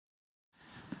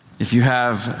If you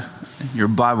have your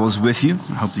Bibles with you,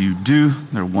 I hope that you do.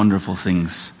 They're wonderful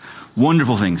things.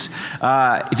 Wonderful things. If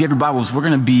you have your Bibles, we're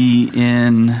going to be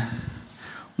in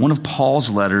one of Paul's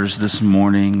letters this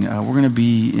morning. We're going to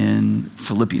be in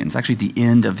Philippians, actually at the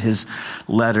end of his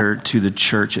letter to the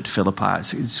church at Philippi.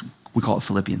 So we call it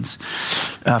Philippians.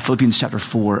 Philippians chapter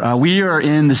 4. We are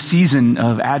in the season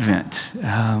of Advent,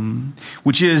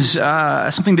 which is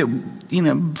something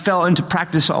that fell into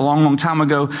practice a long, long time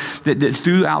ago. That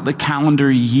throughout the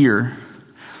calendar year,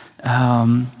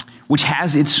 which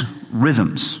has its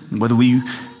rhythms, whether we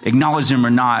acknowledge them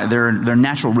or not, they're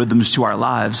natural rhythms to our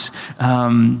lives,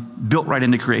 built right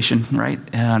into creation, right?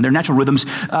 They're natural rhythms.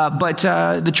 But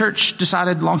the church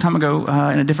decided a long time ago,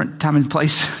 in a different time and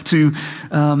place, to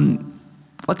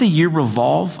let the year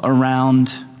revolve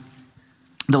around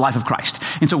the life of Christ.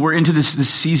 And so we're into this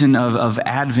season of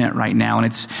Advent right now, and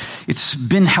it's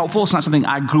been helpful. It's not something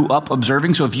I grew up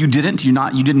observing. So if you didn't, you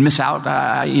didn't miss out.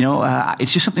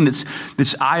 It's just something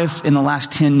that's I've in the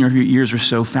last 10 years or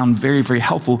so found very, very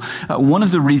helpful. One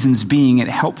of the reasons being it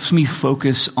helps me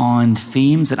focus on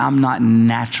themes that I'm not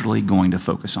naturally going to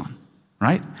focus on.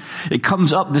 Right? It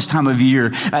comes up this time of year.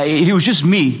 If it was just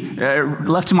me,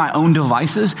 left to my own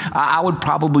devices, I would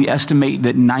probably estimate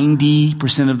that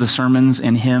 90% of the sermons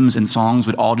and hymns and songs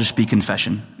would all just be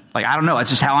confession. Like, I don't know. That's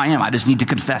just how I am. I just need to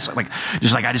confess.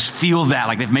 I just feel that.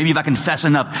 Like, if I confess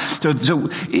enough. So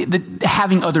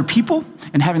having other people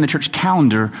and having the church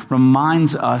calendar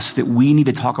reminds us that we need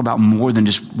to talk about more than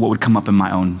just what would come up in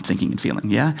my own thinking and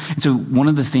feeling. Yeah. And so one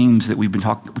of the themes that we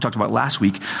talked about last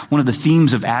week, one of the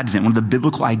themes of Advent, one of the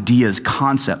biblical ideas,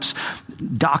 concepts,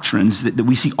 doctrines that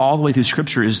we see all the way through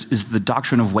Scripture is the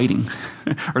doctrine of waiting,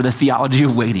 or the theology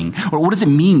of waiting, or what does it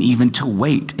mean even to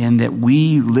wait, and that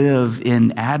we live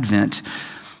in Advent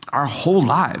our whole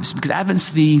lives, because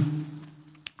Advent's the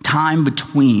time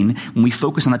between, when we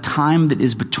focus on the time that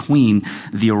is between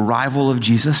the arrival of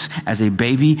Jesus as a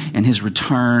baby and his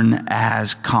return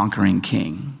as conquering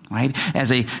king, right?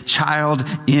 As a child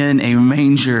in a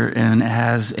manger and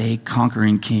as a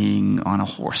conquering king on a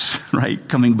horse, right?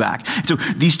 Coming back. So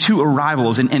these two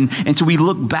arrivals, and so we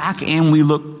look back and we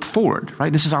look forward,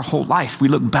 right? This is our whole life. We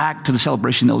look back to the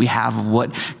celebration that we have of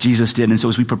what Jesus did. And so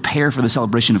as we prepare for the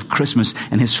celebration of Christmas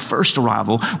and his first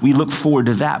arrival, we look forward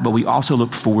to that, but we also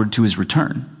look forward to his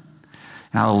return.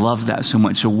 And I love that so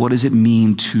much. So what does it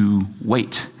mean to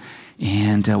wait?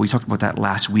 And we talked about that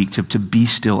last week, to be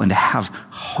still and to have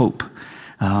hope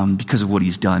because of what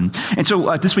he's done. And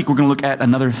so this week we're going to look at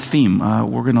another theme.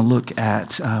 We're going to look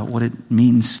at what it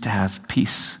means to have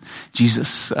peace.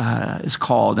 Jesus is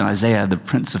called in Isaiah the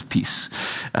Prince of Peace,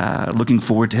 looking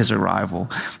forward to his arrival.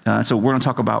 So we're going to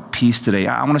talk about peace today.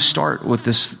 I want to start with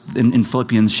this in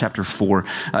Philippians chapter 4.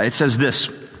 It says this: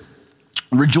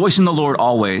 "Rejoice in the Lord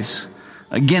always.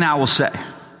 Again, I will say,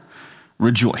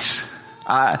 rejoice."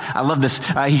 I love this.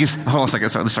 He goes, hold on a second.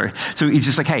 Sorry. So he's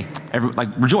just like, hey,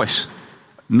 rejoice.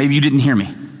 Maybe you didn't hear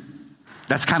me.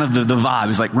 That's kind of the vibe.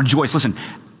 It's like, rejoice. Listen,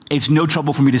 it's no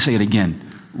trouble for me to say it again.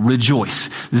 Rejoice.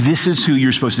 This is who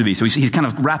you're supposed to be. So he's kind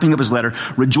of wrapping up his letter.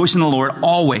 Rejoice in the Lord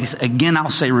always. Again, I'll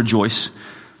say rejoice.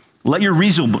 Let your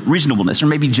reasonableness, or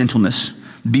maybe gentleness,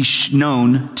 be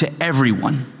known to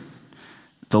everyone.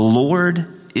 The Lord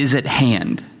is at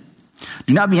hand.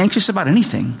 Do not be anxious about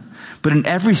anything, but in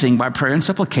everything, by prayer and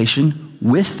supplication,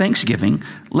 with thanksgiving,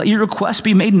 let your requests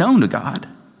be made known to God.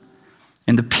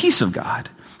 And the peace of God,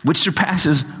 which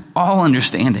surpasses all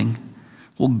understanding,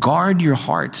 will guard your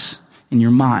hearts and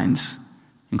your minds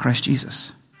in Christ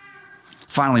Jesus.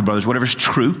 Finally, brothers, whatever's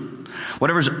true,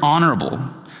 whatever's honorable,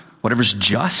 whatever's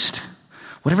just,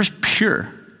 whatever's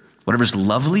pure, whatever's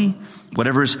lovely,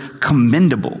 whatever's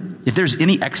commendable, if there's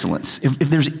any excellence, if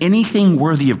there's anything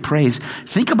worthy of praise,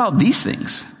 think about these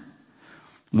things.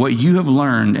 What you have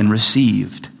learned and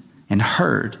received and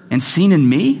heard and seen in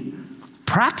me,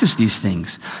 practice these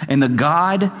things, and the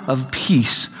God of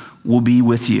peace will be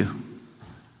with you.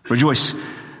 Rejoice.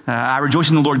 I rejoice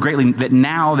in the Lord greatly that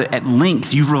now that at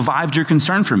length you've revived your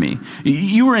concern for me.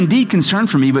 You were indeed concerned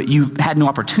for me, but you had no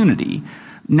opportunity.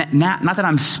 Not that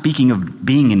I'm speaking of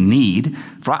being in need,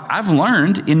 for I've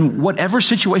learned in whatever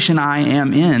situation I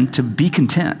am in to be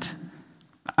content.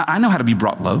 I know how to be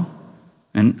brought low,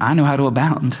 and I know how to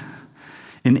abound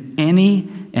in any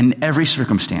and every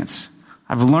circumstance.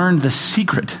 I've learned the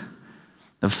secret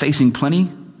of facing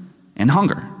plenty and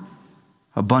hunger,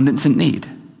 abundance and need.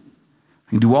 I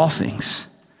can do all things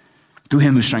through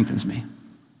him who strengthens me.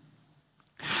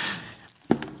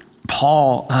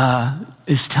 Paul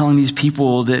is telling these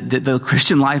people that the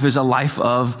Christian life is a life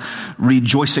of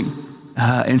rejoicing.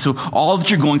 And so all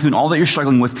that you're going through and all that you're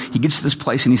struggling with, he gets to this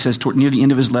place and he says near the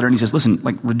end of his letter, and he says, listen,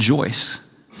 like, rejoice.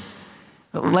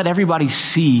 Let everybody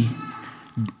see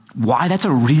why that's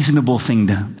a reasonable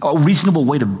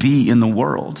way to be in the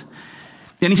world.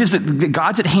 And he says that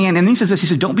God's at hand. And then he says this, he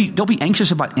said, don't be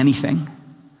anxious about anything.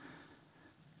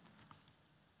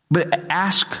 But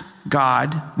ask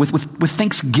God with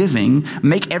thanksgiving,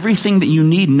 make everything that you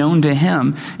need known to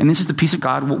him. And this is the peace of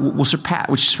God which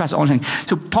surpasses all understanding.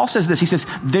 So Paul says this, he says,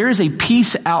 there is a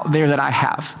peace out there that I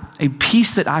have, a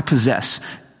peace that I possess.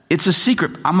 It's a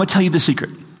secret. I'm going to tell you the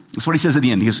secret. That's what he says at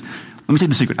the end. He goes, let me tell you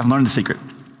the secret. I've learned the secret.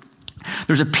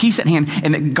 There's a peace at hand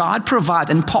and that God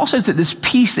provides. And Paul says that this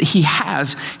peace that he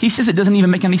has, he says it doesn't even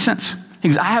make any sense. He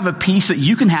goes, I have a peace that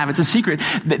you can have. It's a secret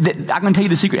that I'm going to tell you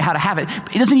the secret how to have it.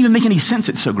 It doesn't even make any sense.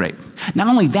 It's so great. Not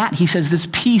only that, he says this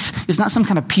peace is not some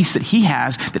kind of peace that he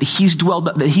has, that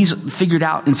he's figured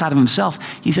out inside of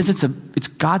himself. He says it's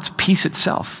God's peace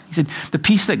itself. He said, the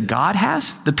peace that God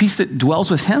has, the peace that dwells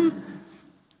with him,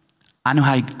 I know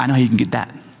how you can get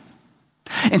that.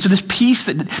 And so this peace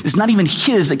that is not even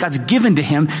his, that God's given to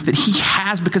him, that he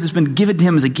has because it's been given to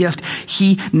him as a gift,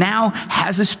 he now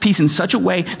has this peace in such a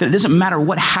way that it doesn't matter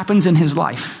what happens in his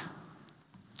life.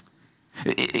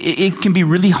 It can be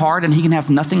really hard and he can have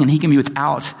nothing and he can be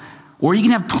without, or he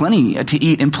can have plenty to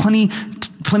eat and plenty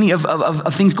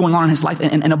of things going on in his life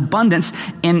and abundance,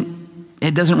 and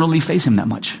it doesn't really faze him that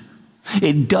much.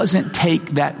 It doesn't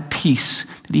take that peace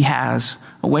that he has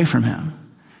away from him.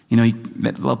 You know,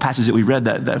 that little passage that we read,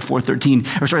 that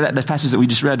 4:13, or sorry, that passage that we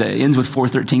just read ends with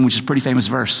 4:13, which is a pretty famous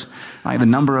verse. Right? The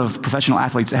number of professional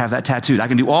athletes that have that tattooed. I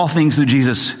can do all things through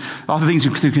Jesus, all the things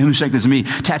through him who strengthens me.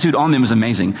 Tattooed on them is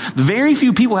amazing. Very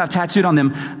few people have tattooed on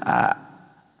them,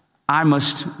 I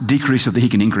must decrease so that he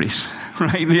can increase.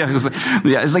 Right?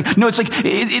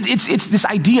 It's this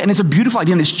idea, and it's a beautiful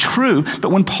idea, and it's true.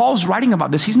 But when Paul's writing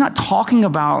about this, he's not talking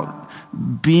about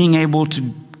being able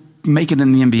to make it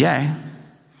in the NBA.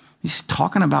 He's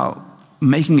talking about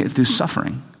making it through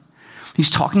suffering.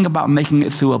 He's talking about making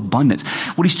it through abundance.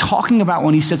 What he's talking about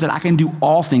when he says that I can do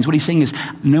all things, what he's saying is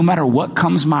no matter what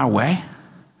comes my way,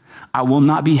 I will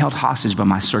not be held hostage by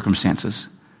my circumstances.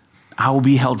 I will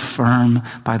be held firm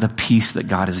by the peace that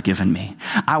God has given me.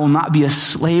 I will not be a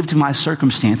slave to my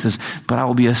circumstances, but I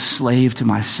will be a slave to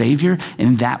my Savior,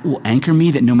 and that will anchor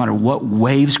me that no matter what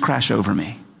waves crash over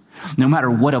me, no matter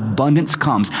what abundance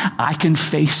comes, I can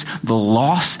face the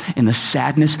loss and the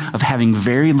sadness of having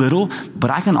very little, but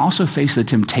I can also face the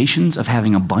temptations of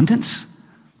having abundance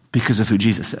because of who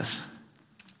Jesus is.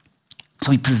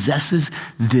 So he possesses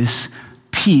this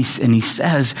peace, and he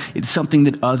says it's something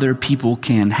that other people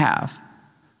can have.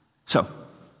 So,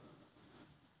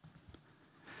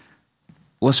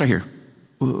 let's start here.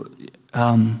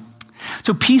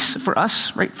 So peace for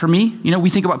us, right, for me,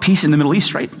 we think about peace in the Middle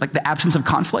East, right? Like the absence of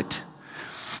conflict.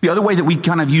 The other way that we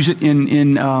kind of use it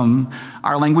in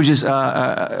our language is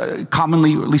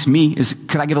commonly, or at least me, is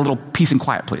could I get a little peace and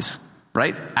quiet, please?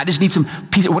 Right? I just need some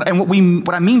peace. What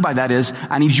I mean by that is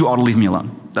I need you all to leave me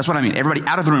alone. That's what I mean. Everybody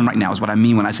out of the room right now is what I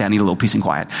mean when I say I need a little peace and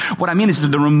quiet. What I mean is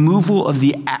the removal of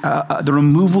the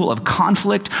removal of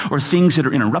conflict or things that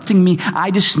are interrupting me.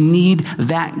 I just need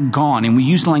that gone. And we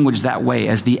use the language that way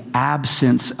as the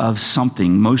absence of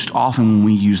something most often when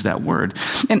we use that word.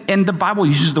 And the Bible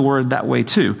uses the word that way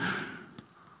too.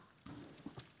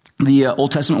 The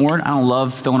Old Testament word, I don't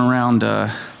love throwing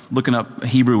around looking up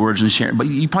Hebrew words and sharing, but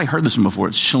you probably heard this one before.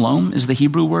 It's shalom is the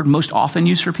Hebrew word most often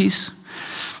used for peace.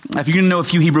 If you're going to know a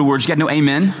few Hebrew words, you got to know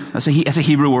amen. That's a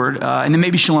Hebrew word. And then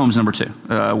maybe shalom's number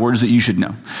 2, words that you should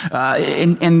know.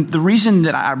 And the reason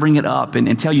that I bring it up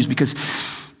and tell you is because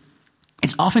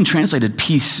it's often translated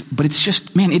peace, but it's just,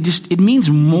 it means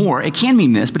more. It can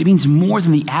mean this, but it means more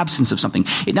than the absence of something.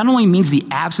 It not only means the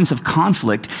absence of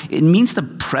conflict, it means the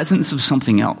presence of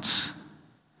something else.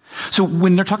 So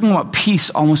when they're talking about peace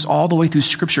almost all the way through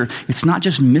Scripture, it's not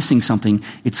just missing something,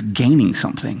 it's gaining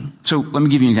something. So let me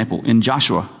give you an example. In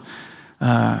Joshua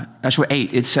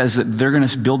 8, it says that they're going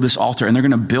to build this altar, and they're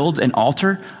going to build an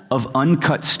altar of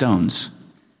uncut stones.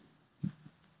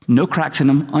 No cracks in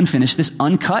them, unfinished. This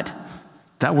uncut,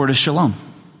 that word is shalom.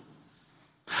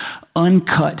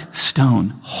 Uncut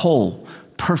stone, whole,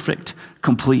 perfect,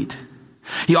 complete.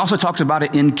 He also talks about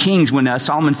it in Kings when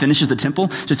Solomon finishes the temple.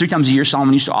 So 3 times a year,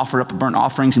 Solomon used to offer up burnt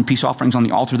offerings and peace offerings on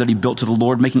the altar that he built to the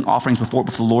Lord, making offerings before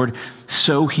the Lord.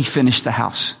 So he finished the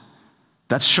house.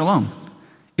 That's shalom.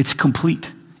 It's complete.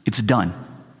 It's done.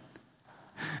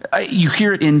 You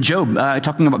hear it in Job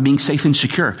talking about being safe and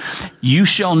secure. You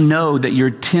shall know that your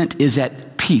tent is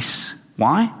at peace.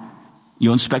 Why?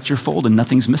 You inspect your fold and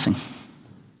nothing's missing.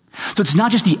 So it's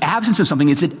not just the absence of something,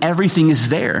 it's that everything is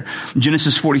there.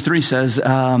 Genesis 43 says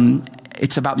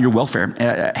it's about your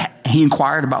welfare. He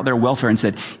inquired about their welfare and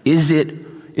said,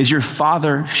 is your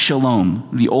father Shalom,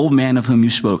 the old man of whom you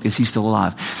spoke, is he still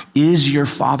alive? Is your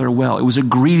father well? It was a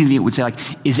greeting. It would say, like,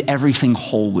 is everything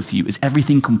whole with you? Is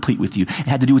everything complete with you? It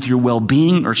had to do with your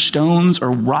well-being or stones or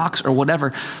rocks or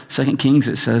whatever. 2 Kings,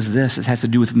 it says this. It has to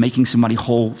do with making somebody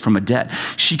whole from a debt.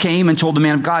 She came and told the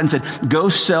man of God and said, go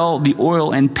sell the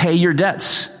oil and pay your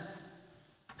debts.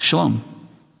 Shalom.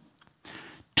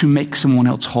 To make someone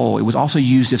else whole. It was also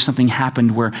used if something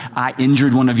happened where I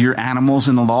injured one of your animals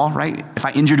in the law, right? If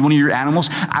I injured one of your animals,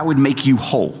 I would make you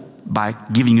whole by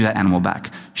giving you that animal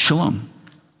back. Shalom.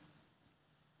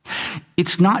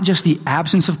 It's not just the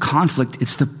absence of conflict,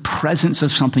 it's the presence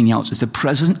of something else. It's the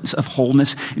presence of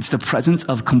wholeness. It's the presence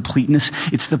of completeness.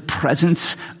 It's the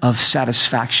presence of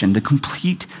satisfaction, the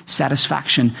complete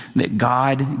satisfaction that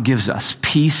God gives us.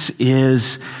 Peace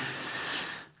is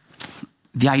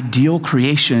the ideal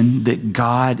creation that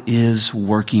God is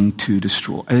working to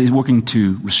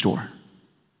restore.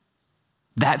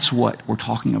 That's what we're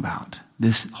talking about.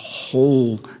 This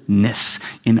wholeness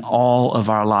in all of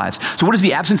our lives. So what does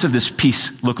the absence of this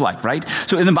peace look like, right?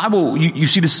 So in the Bible, you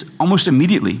see this almost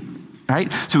immediately,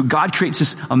 right? So God creates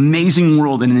this amazing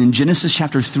world. And in Genesis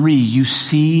chapter 3, you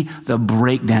see the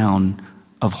breakdown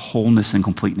of wholeness and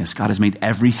completeness. God has made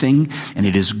everything and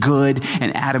it is good.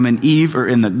 And Adam and Eve are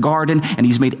in the garden and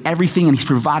he's made everything and he's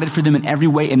provided for them in every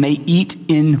way. And they eat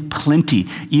in plenty,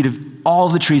 eat of all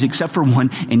the trees except for one,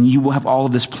 and you will have all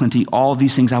of this plenty. All of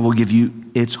these things I will give you.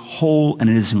 It's whole and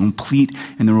it is complete,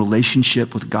 and the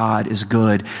relationship with God is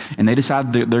good. And they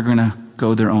decide they're going to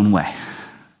go their own way.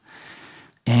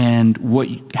 And what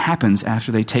happens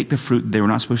after they take the fruit they were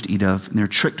not supposed to eat of, and they're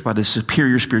tricked by this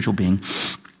superior spiritual being,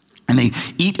 and they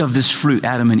eat of this fruit,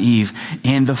 Adam and Eve,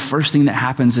 and the first thing that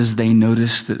happens is they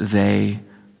notice that they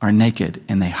are naked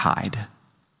and they hide.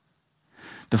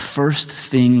 The first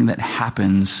thing that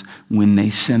happens when they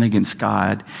sin against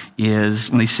God is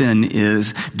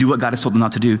do what God has told them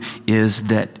not to do, is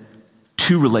that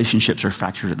two relationships are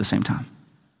fractured at the same time.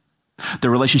 The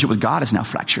relationship with God is now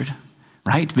fractured,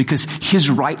 right? Because his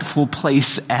rightful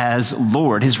place as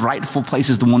Lord, his rightful place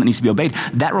is the one that needs to be obeyed.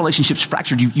 That relationship's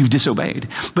fractured. You've disobeyed.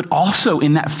 But also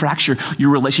in that fracture, your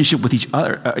relationship with each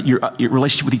other, your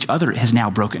relationship with each other has now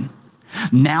broken.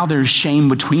 Now there's shame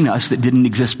between us that didn't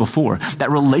exist before.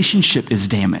 That relationship is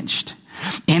damaged.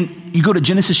 And you go to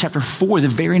Genesis chapter 4, the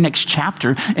very next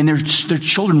chapter, and their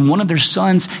children, one of their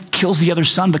sons kills the other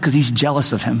son because he's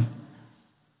jealous of him.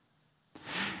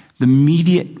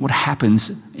 What happens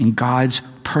in God's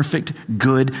perfect,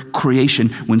 good creation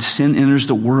when sin enters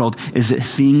the world is that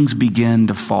things begin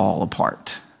to fall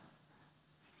apart.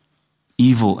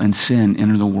 Evil and sin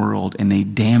enter the world and they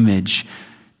damage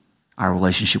our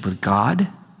relationship with God,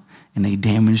 and they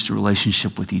damage the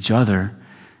relationship with each other,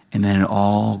 and then it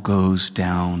all goes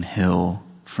downhill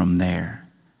from there.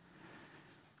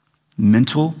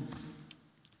 Mental,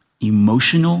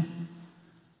 emotional,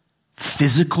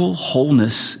 physical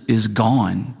wholeness is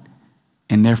gone,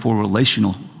 and therefore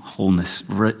relational wholeness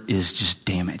is just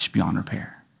damaged beyond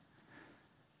repair.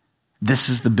 This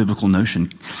is the biblical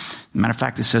notion. Matter of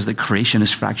fact, it says that creation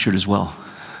is fractured as well.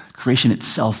 Creation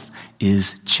itself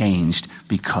is changed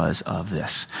because of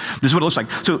this. This is what it looks like.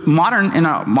 So in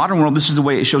our modern world, this is the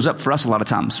way it shows up for us a lot of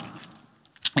times.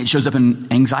 It shows up in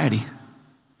anxiety,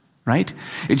 right?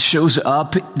 It shows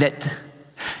up that,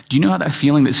 do you know how that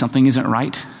feeling that something isn't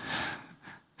right?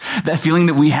 That feeling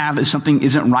that we have that something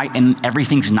isn't right and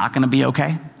everything's not going to be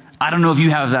okay? I don't know if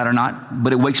you have that or not,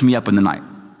 but it wakes me up in the night.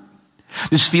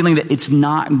 This feeling that it's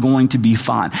not going to be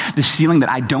fine. This feeling that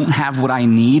I don't have what I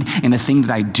need and the thing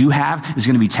that I do have is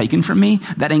going to be taken from me.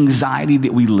 That anxiety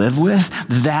that we live with,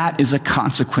 that is a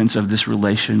consequence of this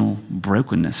relational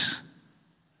brokenness.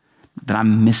 That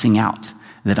I'm missing out.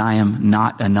 That I am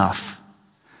not enough.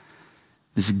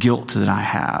 This guilt that I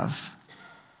have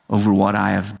over what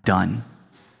I have done.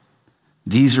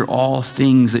 These are all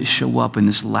things that show up in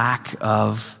this lack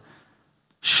of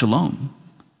shalom.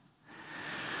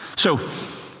 So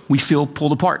we feel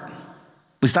pulled apart. At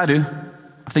least I do.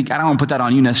 I don't want to put that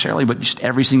on you necessarily, but just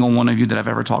every single one of you that I've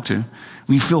ever talked to.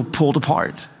 We feel pulled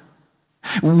apart.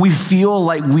 We feel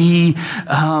like that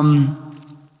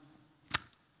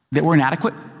we're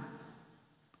inadequate.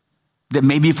 That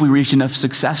maybe if we reach enough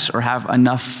success or have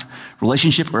enough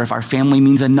relationship, or if our family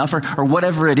means enough, or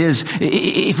whatever it is,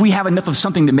 if we have enough of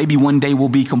something that maybe one day we'll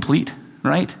be complete,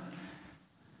 right?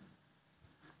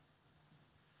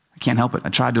 Can't help it. I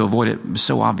tried to avoid it. It was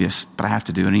so obvious, but I have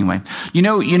to do it anyway. You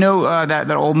know that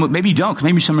old movie, maybe you don't, because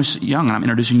maybe someone's young and I'm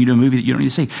introducing you to a movie that you don't need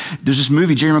to see. There's this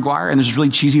movie, Jerry Maguire, and there's this really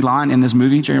cheesy line in this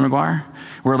movie, Jerry Maguire,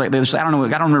 where like, I don't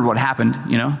remember what happened,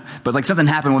 but like something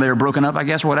happened when they were broken up, I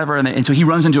guess, or whatever. And so he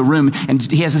runs into a room and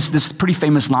he has this pretty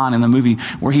famous line in the movie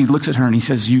where he looks at her and he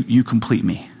says, you complete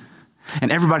me.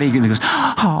 And everybody goes,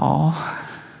 oh.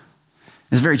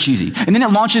 It's very cheesy. And then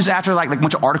it launches after like a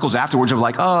bunch of articles afterwards of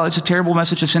like, oh, it's a terrible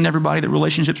message to send everybody that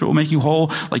relationships will make you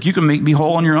whole. Like you can be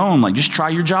whole on your own. Like just try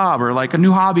your job or like a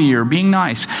new hobby or being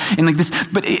nice. And like this,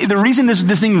 but the reason this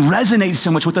thing resonates so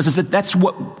much with us is that that's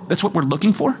what we're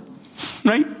looking for,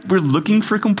 right? We're looking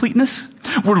for completeness.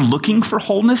 We're looking for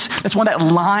wholeness. That's why that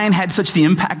line had such the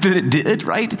impact that it did,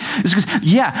 right? It's because,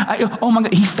 oh my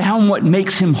God, he found what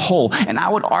makes him whole. And I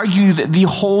would argue that the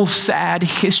whole sad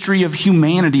history of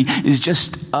humanity is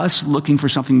just us looking for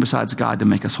something besides God to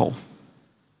make us whole.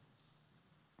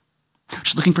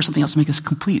 Just looking for something else to make us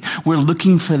complete. We're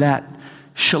looking for that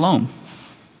shalom.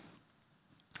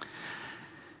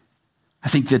 I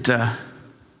think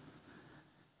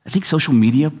social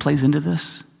media plays into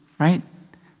this, right?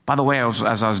 By the way,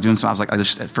 as I was doing so,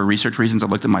 for research reasons, I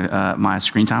looked at my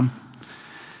screen time.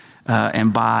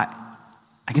 And by,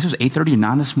 I guess it was 8:30 or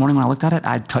 9 this morning when I looked at it,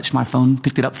 I touched my phone,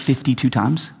 picked it up 52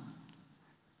 times.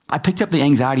 I picked up the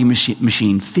anxiety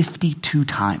machine 52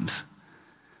 times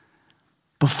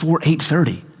before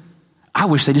 8:30. I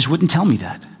wish they just wouldn't tell me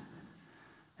that.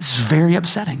 This is very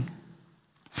upsetting.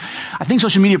 I think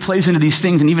social media plays into these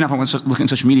things, and even if I want to look at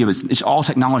social media, it's all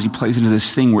technology plays into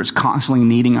this thing where it's constantly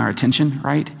needing our attention,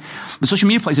 right? But social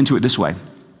media plays into it this way.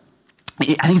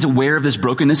 I think it's aware of this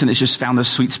brokenness, and it's just found this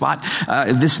sweet spot.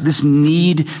 This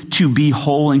need to be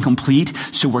whole and complete,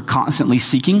 so we're constantly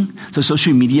seeking. So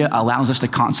social media allows us to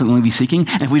constantly be seeking.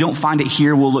 And if we don't find it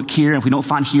here, we'll look here. And if we don't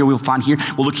find here, we'll find here.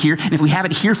 We'll look here. And if we have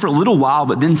it here for a little while,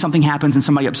 but then something happens and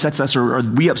somebody upsets us or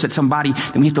we upset somebody,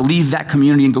 then we have to leave that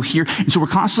community and go here. And so we're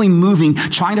constantly moving,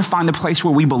 trying to find the place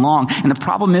where we belong. And the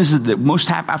problem is that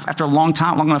after a long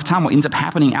enough time, what ends up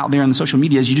happening out there in the social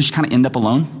media is you just kind of end up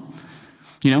alone.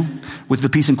 With the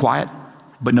peace and quiet,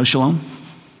 but no shalom.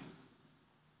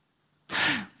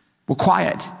 We're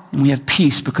quiet and we have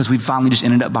peace because we finally just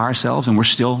ended up by ourselves and we're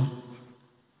still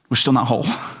not whole.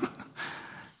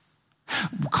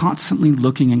 We're constantly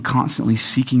looking and constantly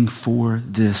seeking for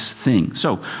this thing.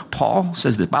 So Paul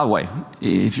says that, by the way,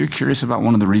 if you're curious about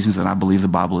one of the reasons that I believe the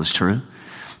Bible is true,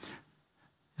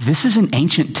 this is an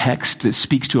ancient text that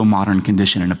speaks to a modern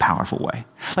condition in a powerful way.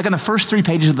 Like on the first 3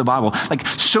 pages of the Bible, like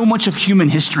so much of human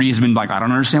history has been like, I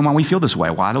don't understand why we feel this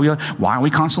way. Why are we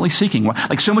constantly seeking?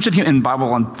 Like so much of in the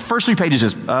Bible on first 3 pages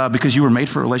is because you were made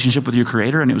for a relationship with your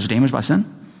Creator and it was damaged by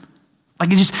sin.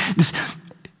 Like it's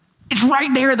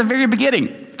right there at the very beginning.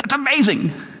 It's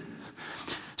amazing.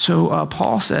 So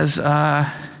Paul says,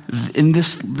 in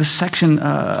this section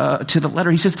to the letter,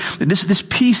 he says that this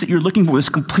peace that you're looking for, this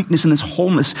completeness and this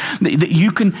wholeness, that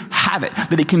you can have it,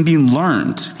 that it can be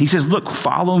learned. He says, look,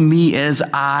 follow me as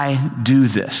I do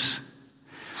this.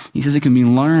 He says it can be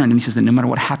learned, and he says that no matter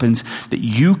what happens, that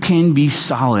you can be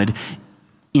solid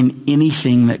in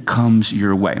anything that comes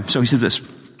your way. So he says this,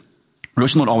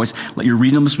 rejoice in the Lord always, let your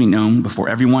reasonableness be known before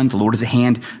everyone. The Lord is at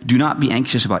hand. Do not be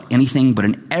anxious about anything, but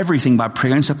in everything by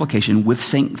prayer and supplication with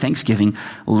thanksgiving,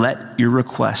 let your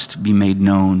request be made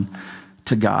known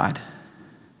to God.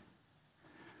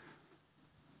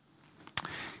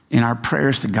 In our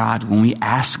prayers to God, when we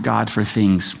ask God for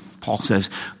things, Paul says,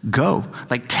 go.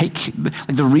 Like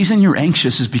the reason you're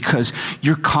anxious is because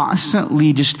you're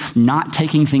constantly just not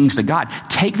taking things to God.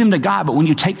 Take them to God, but when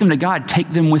you take them to God,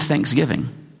 take them with thanksgiving.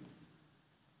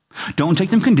 Don't take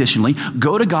them conditionally.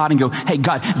 Go to God and go, hey,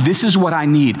 God, this is what I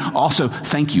need. Also,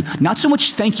 thank you. Not so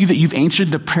much thank you that you've answered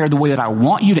the prayer the way that I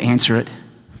want you to answer it.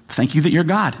 Thank you that you're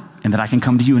God and that I can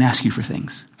come to you and ask you for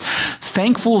things.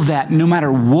 Thankful that no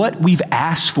matter what we've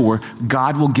asked for,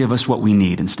 God will give us what we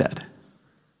need instead.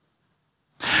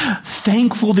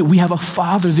 Thankful that we have a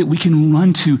Father that we can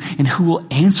run to and who will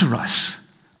answer us.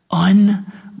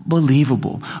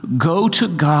 Unbelievable. Go to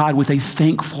God with a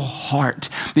thankful heart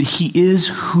that he is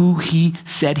who he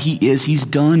said he is. He's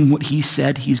done what he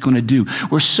said he's going to do.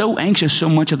 We're so anxious so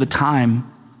much of the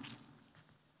time.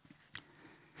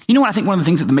 You know what I think one of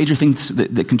the major things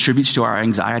that contributes to our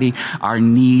anxiety, our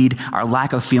need, our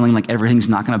lack of feeling like everything's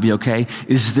not going to be okay,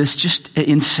 is this just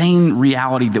insane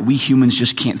reality that we humans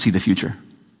just can't see the future.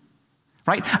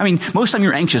 Right? I mean, most of the time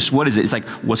you're anxious. What is it? It's like,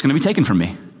 what's going to be taken from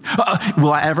me?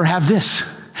 Will I ever have this?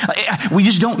 We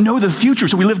just don't know the future,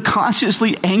 so we live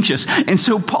consciously anxious. And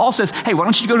so Paul says, hey, why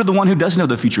don't you go to the one who does know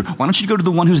the future? Why don't you go to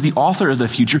the one who's the author of the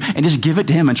future and just give it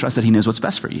to him and trust that he knows what's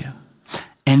best for you?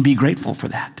 and be grateful for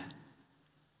that.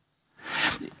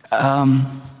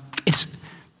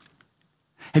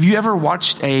 Have you ever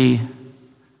watched a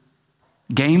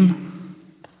game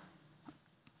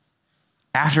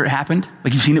after it happened?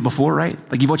 Like you've seen it before, right?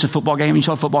 Like you've watched a football game, you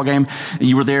saw a football game, and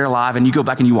you were there live, and you go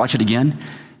back and you watch it again,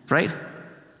 right?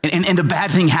 And the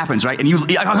bad thing happens, right? And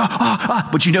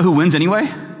but you know who wins anyway,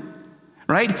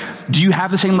 right? Do you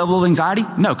have the same level of anxiety?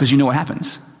 No, because you know what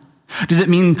happens. Does it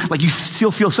mean like you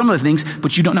still feel some of the things,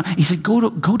 but you don't know? He said, go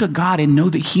to God and know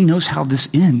that he knows how this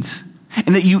ends.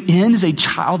 And that you end as a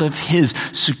child of his,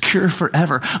 secure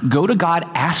forever. Go to God,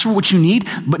 ask for what you need,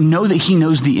 but know that he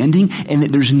knows the ending and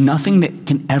that there's nothing that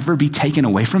can ever be taken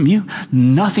away from you.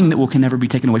 Nothing that can ever be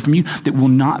taken away from you that will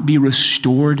not be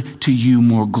restored to you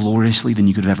more gloriously than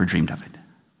you could have ever dreamed of it.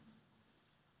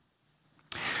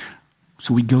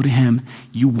 So we go to him.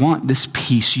 You want this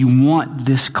peace. You want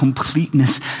this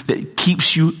completeness that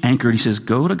keeps you anchored. He says,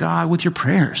 go to God with your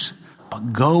prayers.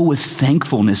 But go with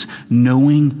thankfulness,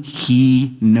 knowing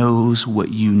he knows what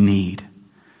you need.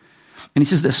 And he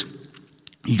says this,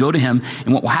 you go to him,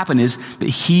 and what will happen is that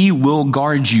he will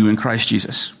guard you in Christ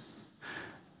Jesus.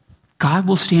 God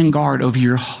will stand guard over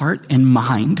your heart and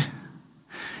mind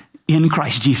in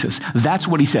Christ Jesus. That's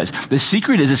what he says. The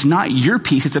secret is it's not your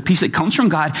peace, it's a peace that comes from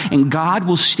God, and God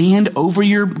will stand over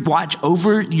watch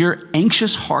over your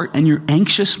anxious heart and your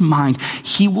anxious mind.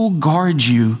 He will guard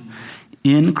you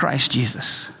in Christ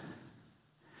Jesus.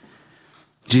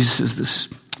 Jesus is this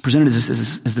presented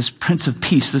as this Prince of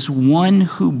Peace, this one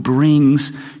who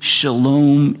brings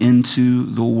shalom into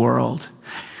the world.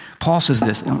 Paul says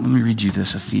this. Let me read you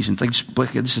this, Ephesians.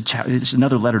 Just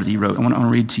another letter that he wrote. I want to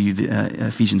read to you the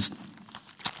Ephesians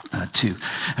 2,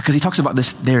 because he talks about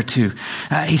this there too.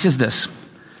 He says this.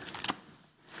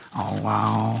 Oh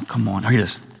wow! Come on, here it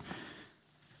is.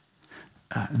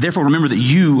 Therefore, remember that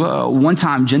you, one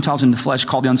time Gentiles in the flesh,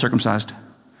 called the uncircumcised,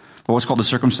 or what's called the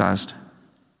circumcised,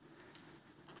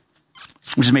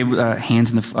 which is made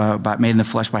made in the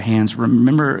flesh by hands.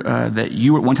 Remember that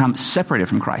you were at one time separated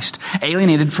from Christ,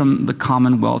 alienated from the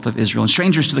commonwealth of Israel, and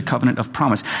strangers to the covenant of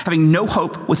promise, having no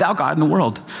hope without God in the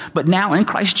world. But now in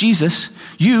Christ Jesus,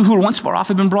 you who were once far off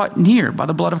have been brought near by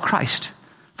the blood of Christ,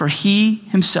 for he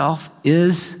himself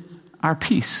is our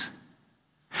peace.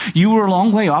 You were a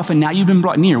long way off, and now you've been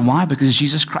brought near. Why? Because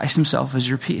Jesus Christ himself is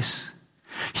your peace.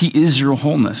 He is your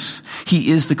wholeness.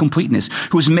 He is the completeness,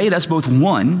 who has made us both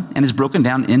one and has broken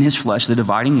down in his flesh the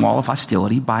dividing wall of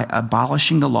hostility by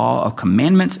abolishing the law of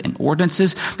commandments and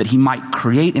ordinances, that he might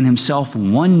create in himself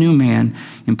one new man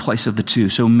in place of the two,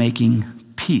 so making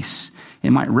peace. It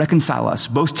might reconcile us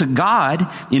both to God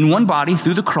in one body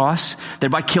through the cross,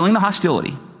 thereby killing the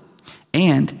hostility.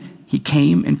 And he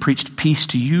came and preached peace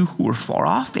to you who are far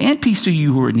off and peace to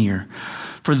you who are near.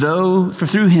 For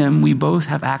through him we both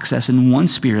have access in one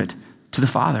spirit to the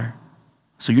Father.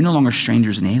 So you're no longer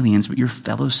strangers and aliens, but you're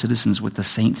fellow citizens with the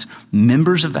saints,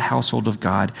 members of the household of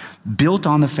God, built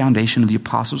on the foundation of the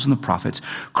apostles and the prophets,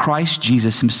 Christ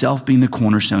Jesus himself being the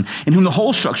cornerstone, in whom the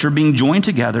whole structure, being joined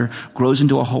together, grows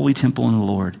into a holy temple in the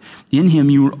Lord. In him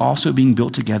you are also being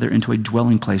built together into a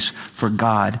dwelling place for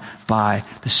God by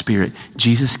the Spirit.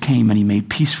 Jesus came and he made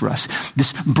peace for us.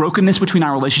 This brokenness between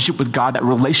our relationship with God, that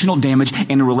relational damage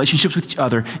and the relationships with each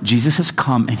other, Jesus has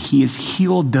come and he has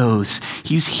healed those.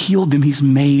 He's healed them. He's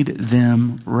made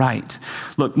them right.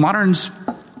 Look, moderns,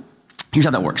 here's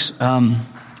how that works.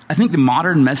 I think the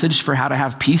modern message for how to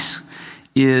have peace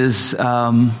is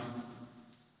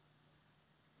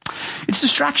it's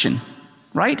distraction,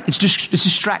 right? It's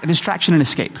distraction and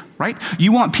escape, right?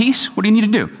 You want peace? What do you need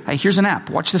to do? Hey, here's an app.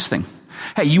 Watch this thing.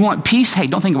 Hey, you want peace? Hey,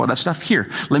 don't think about that stuff. Here,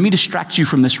 let me distract you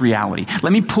from this reality.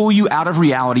 Let me pull you out of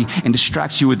reality and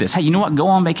distract you with this. Hey, you know what? Go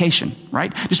on vacation,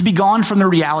 right? Just be gone from the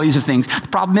realities of things. The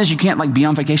problem is you can't be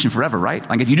on vacation forever, right?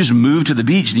 Like if you just move to the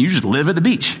beach, then you just live at the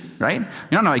beach, right?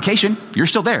 You're not on vacation. You're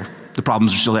still there. The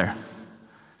problems are still there.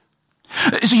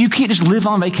 So you can't just live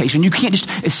on vacation. You can't just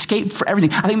escape for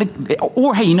everything. I think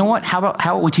or hey, you know what? How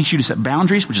about we teach you to set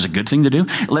boundaries, which is a good thing to do.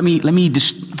 Let me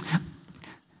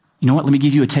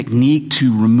give you a technique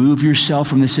to remove yourself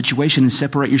from this situation and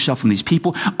separate yourself from these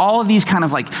people. All of these kind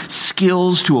of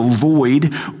skills to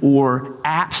avoid, or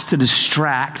apps to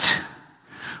distract,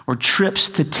 or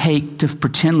trips to take to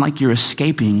pretend like you're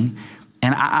escaping.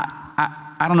 And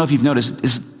I don't know if you've noticed,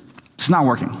 it's not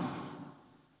working.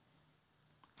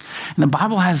 And the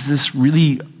Bible has this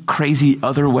really crazy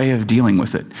other way of dealing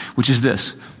with it, which is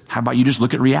this. How about you just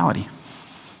look at reality?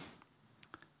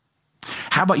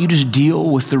 How about you just deal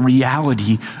with the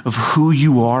reality of who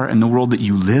you are and the world that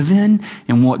you live in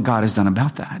and what God has done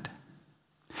about that?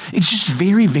 It's just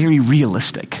very, very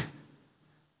realistic.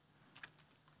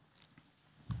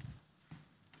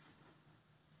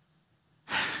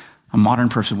 A modern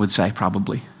person would say,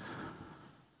 probably,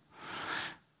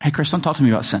 hey, Chris, don't talk to me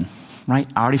about sin, right?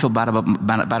 I already feel bad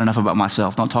enough about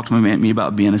myself. Don't talk to me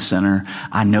about being a sinner.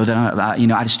 I know that,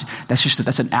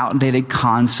 that's an outdated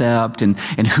concept and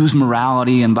whose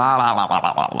morality and blah, blah, blah,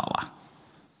 blah, blah, blah, blah.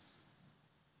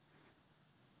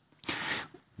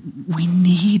 We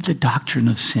need the doctrine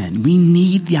of sin. We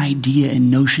need the idea and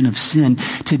notion of sin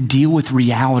to deal with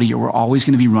reality, or we're always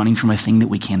going to be running from a thing that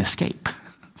we can't escape.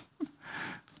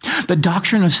 The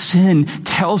doctrine of sin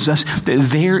tells us that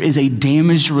there is a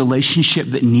damaged relationship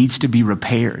that needs to be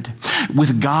repaired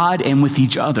with God and with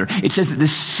each other. It says that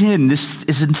this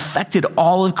has infected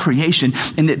all of creation,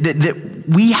 and that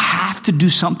we have to do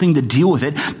something to deal with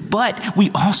it. But we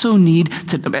also need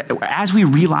to, as we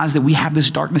realize that we have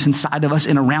this darkness inside of us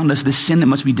and around us, this sin that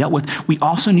must be dealt with, we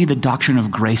also need the doctrine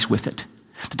of grace with it.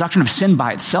 The doctrine of sin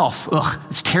by itself,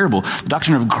 it's terrible. The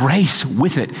doctrine of grace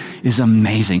with it is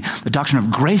amazing. The doctrine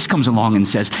of grace comes along and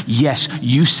says, yes,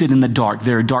 you sit in the dark.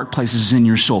 There are dark places in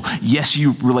your soul. Yes,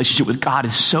 your relationship with God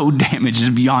is so damaged, it's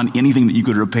beyond anything that you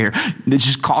could repair. It's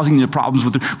just causing you problems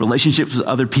with relationships with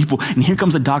other people. And here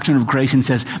comes the doctrine of grace and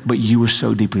says, but you were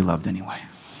so deeply loved anyway.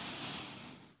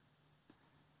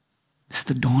 It's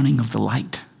the dawning of the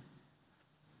light.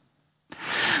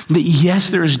 That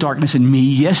yes, there is darkness in me.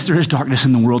 Yes, there is darkness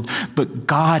in the world, but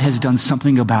God has done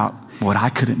something about what I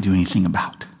couldn't do anything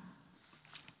about.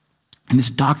 And this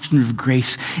doctrine of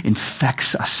grace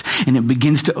infects us, and it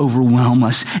begins to overwhelm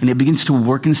us, and it begins to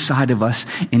work inside of us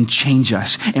and change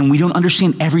us. And we don't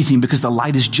understand everything because the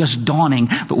light is just dawning,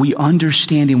 but we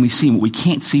understand and we see what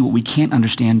we can't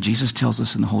understand. Jesus tells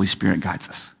us, and the Holy Spirit guides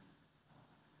us.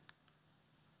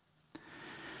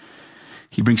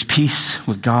 He brings peace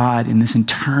with God, and this in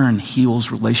turn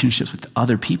heals relationships with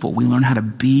other people. We learn how to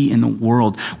be in the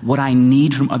world. What I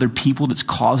need from other people that's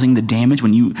causing the damage,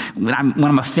 when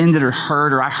I'm offended or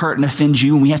hurt, or I hurt and offend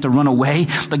you and we have to run away,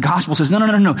 the gospel says,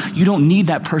 no. You don't need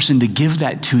that person to give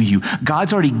that to you.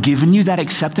 God's already given you that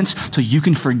acceptance so you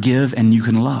can forgive and you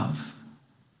can love.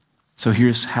 So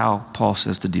here's how Paul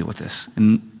says to deal with this.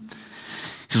 And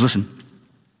he says, listen,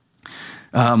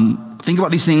 think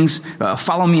about these things.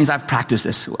 Follow me as I've practiced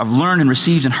this. I've learned and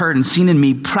received and heard and seen in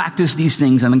me. Practice these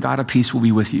things, and the God of peace will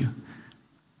be with you.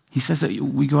 He says that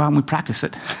we go out and we practice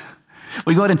it.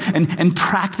 We go out and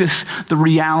practice the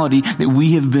reality that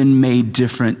we have been made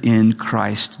different in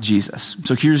Christ Jesus.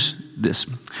 So here's this.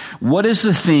 What is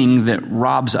the thing that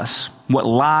robs us? What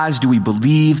lies do we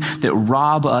believe that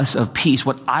rob us of peace?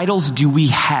 What idols do we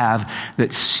have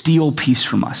that steal peace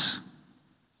from us?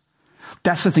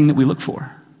 That's the thing that we look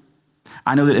for.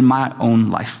 I know that in my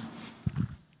own life.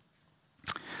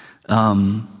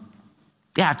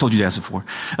 I've told you that before.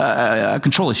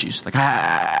 Control issues. Like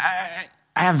I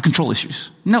have control issues.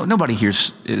 Nobody here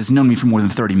has known me for more than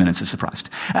 30 minutes is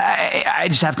surprised. I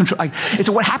just have control.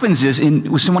 So what happens is,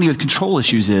 with somebody with control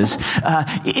issues and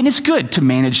it's good to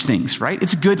manage things, right?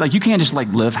 It's good. Like you can't just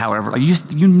live however.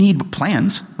 You need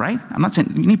plans, right? I'm not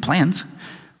saying you need plans,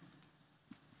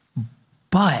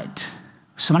 but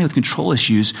somebody with control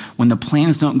issues, when the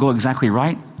plans don't go exactly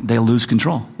right, they lose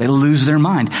control. They lose their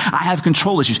mind. I have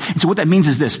control issues. And so what that means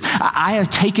is this. I have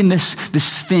taken this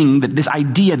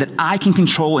idea that I can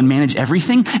control and manage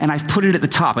everything, and I've put it at the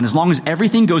top. And as long as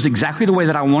everything goes exactly the way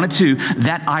that I want it to,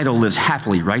 that idol lives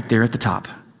happily right there at the top.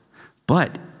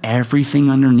 But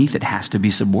everything underneath it has to be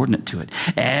subordinate to it.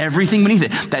 Everything beneath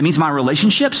it. That means my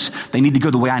relationships, they need to go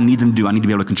the way I need them to do. I need to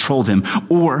be able to control them,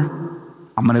 or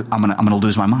I'm gonna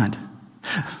lose my mind.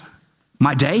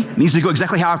 My day needs to go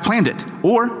exactly how I've planned it.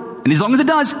 And as long as it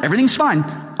does, everything's fine.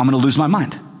 I'm going to lose my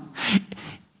mind.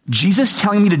 Jesus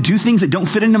telling me to do things that don't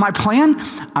fit into my plan,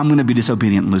 I'm going to be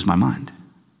disobedient and lose my mind.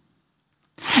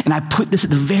 And I put this at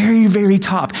the very, very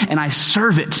top, and I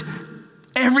serve it.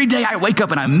 Every day I wake up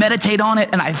and I meditate on it,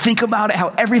 and I think about it, how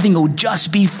everything will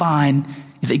just be fine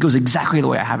if it goes exactly the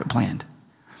way I have it planned.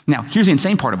 Now, here's the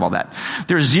insane part of all that.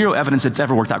 There's zero evidence that it's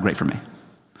ever worked out great for me.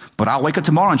 But I'll wake up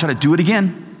tomorrow and try to do it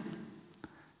again.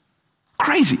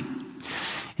 Crazy.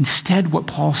 Instead, what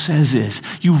Paul says is,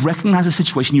 you recognize the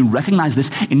situation, you recognize this,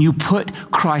 and you put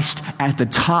Christ at the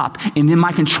top. And then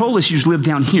my control issues live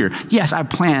down here. Yes, I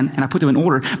plan and I put them in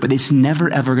order, but it's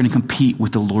never, ever going to compete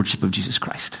with the lordship of Jesus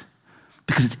Christ,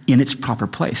 because it's in its proper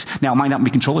place. Now, it might not be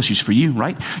control issues for you,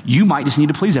 right? You might just need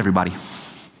to please everybody.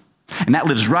 And that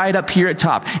lives right up here at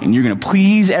top. And you're going to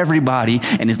please everybody.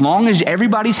 And as long as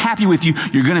everybody's happy with you,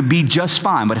 you're going to be just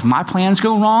fine. But if my plans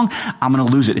go wrong, I'm going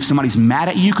to lose it. If somebody's mad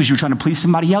at you because you're trying to please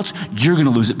somebody else, you're going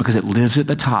to lose it because it lives at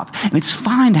the top. And it's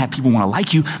fine to have people want to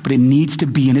like you, but it needs to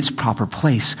be in its proper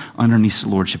place underneath the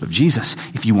lordship of Jesus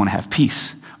if you want to have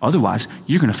peace. Otherwise,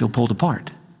 you're going to feel pulled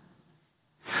apart.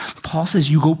 Paul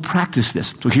says you go practice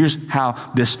this. So here's how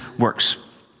this works.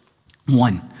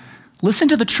 1, listen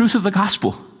to the truth of the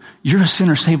gospel. You're a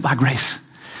sinner saved by grace.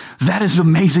 That is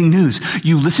amazing news.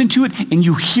 You listen to it and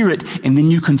you hear it, and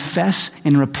then you confess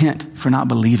and repent for not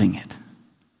believing it.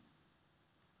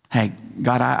 Hey,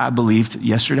 God, I believed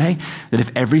yesterday that if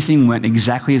everything went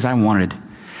exactly as I wanted,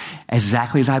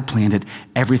 exactly as I planned it,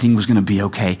 everything was going to be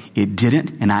okay. It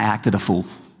didn't, and I acted a fool.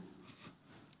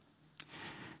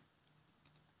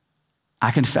 I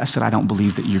confess that I don't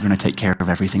believe that you're going to take care of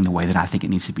everything the way that I think it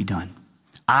needs to be done.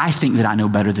 I think that I know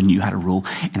better than you how to rule,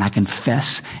 and I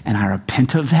confess and I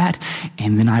repent of that,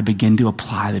 and then I begin to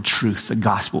apply the truth, the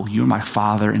gospel. You're my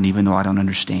Father, and even though I don't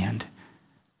understand,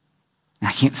 and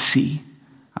I can't see,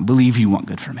 I believe you want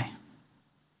good for me.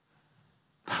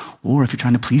 Or if you're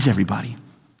trying to please everybody,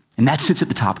 and that sits at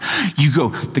the top, you go,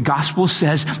 the gospel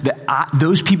says that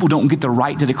those people don't get the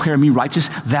right to declare me righteous.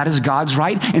 That is God's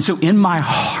right. And so in my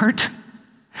heart,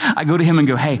 I go to him and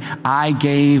go, hey, I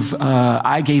gave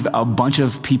a bunch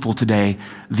of people today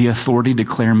the authority to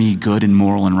declare me good and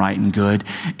moral and right and good,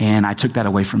 and I took that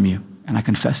away from you. And I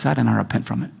confess that and I repent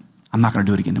from it. I'm not going to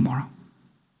do it again tomorrow.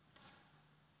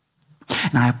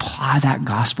 And I apply that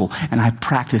gospel and I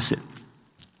practice it.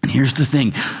 And here's the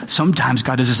thing. Sometimes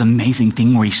God does this amazing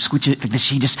thing where he switches it like this.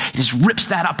 He just rips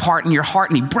that apart in your heart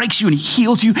and he breaks you and he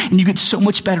heals you and you get so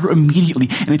much better immediately.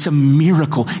 And it's a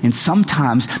miracle. And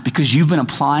sometimes because you've been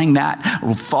applying that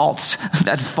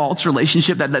false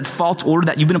relationship, that false order,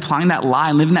 that you've been applying that lie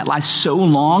and living that lie so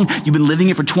long, you've been living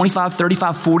it for 25,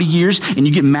 35, 40 years, and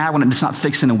you get mad when it's not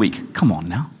fixed in a week. Come on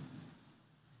now.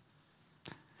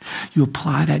 You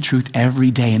apply that truth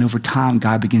every day, and over time,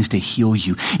 God begins to heal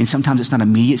you. And sometimes it's not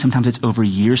immediate. Sometimes it's over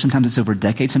years. Sometimes it's over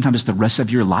decades. Sometimes it's the rest of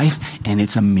your life, and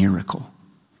it's a miracle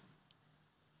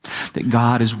that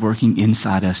God is working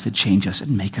inside us to change us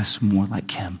and make us more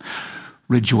like him.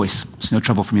 Rejoice. It's no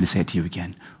trouble for me to say it to you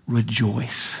again.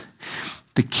 Rejoice.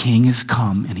 The King has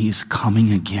come, and he is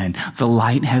coming again. The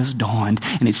light has dawned,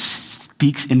 and it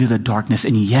speaks into the darkness.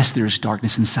 And yes, there is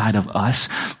darkness inside of us,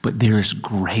 but there is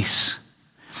grace.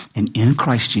 And in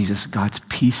Christ Jesus, God's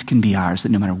peace can be ours, that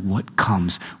no matter what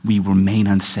comes, we remain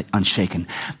unshaken.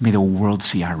 May the world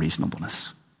see our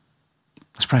reasonableness.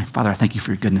 Let's pray. Father, I thank you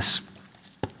for your goodness.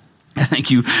 I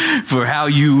thank you for how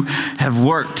you have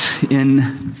worked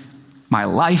in my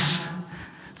life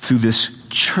through this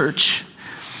church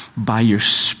by your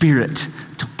Spirit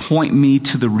to point me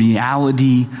to the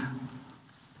reality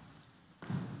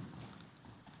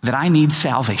that I need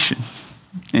salvation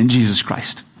in Jesus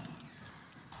Christ.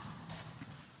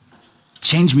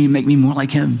 Change me and make me more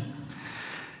like him.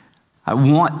 I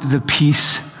want the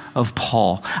peace of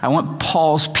Paul. I want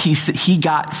Paul's peace that he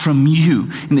got from you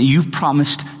and that you've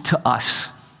promised to us.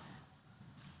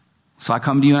 So I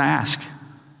come to you and I ask,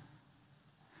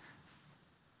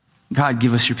 God,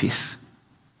 give us your peace.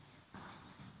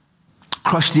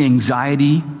 Crush the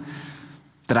anxiety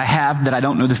that I have that I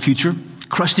don't know the future.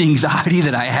 Crush the anxiety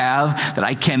that I have that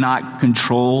I cannot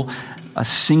control a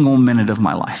single minute of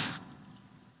my life.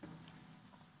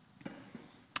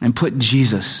 And put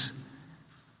Jesus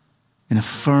in a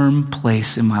firm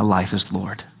place in my life as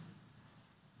Lord.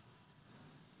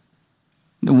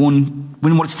 When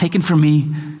what's taken from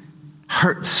me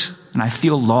hurts and I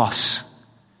feel loss,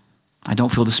 I don't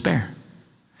feel despair.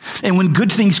 And when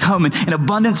good things come and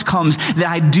abundance comes, that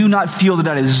I do not feel that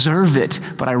I deserve it,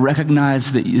 but I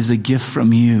recognize that it is a gift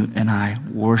from you and I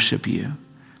worship you.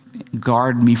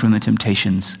 Guard me from the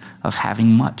temptations of having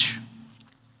much.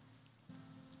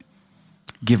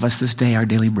 Give us this day our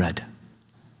daily bread.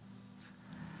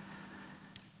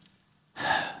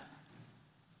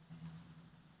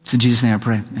 It's in Jesus' name I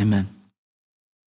pray. Amen.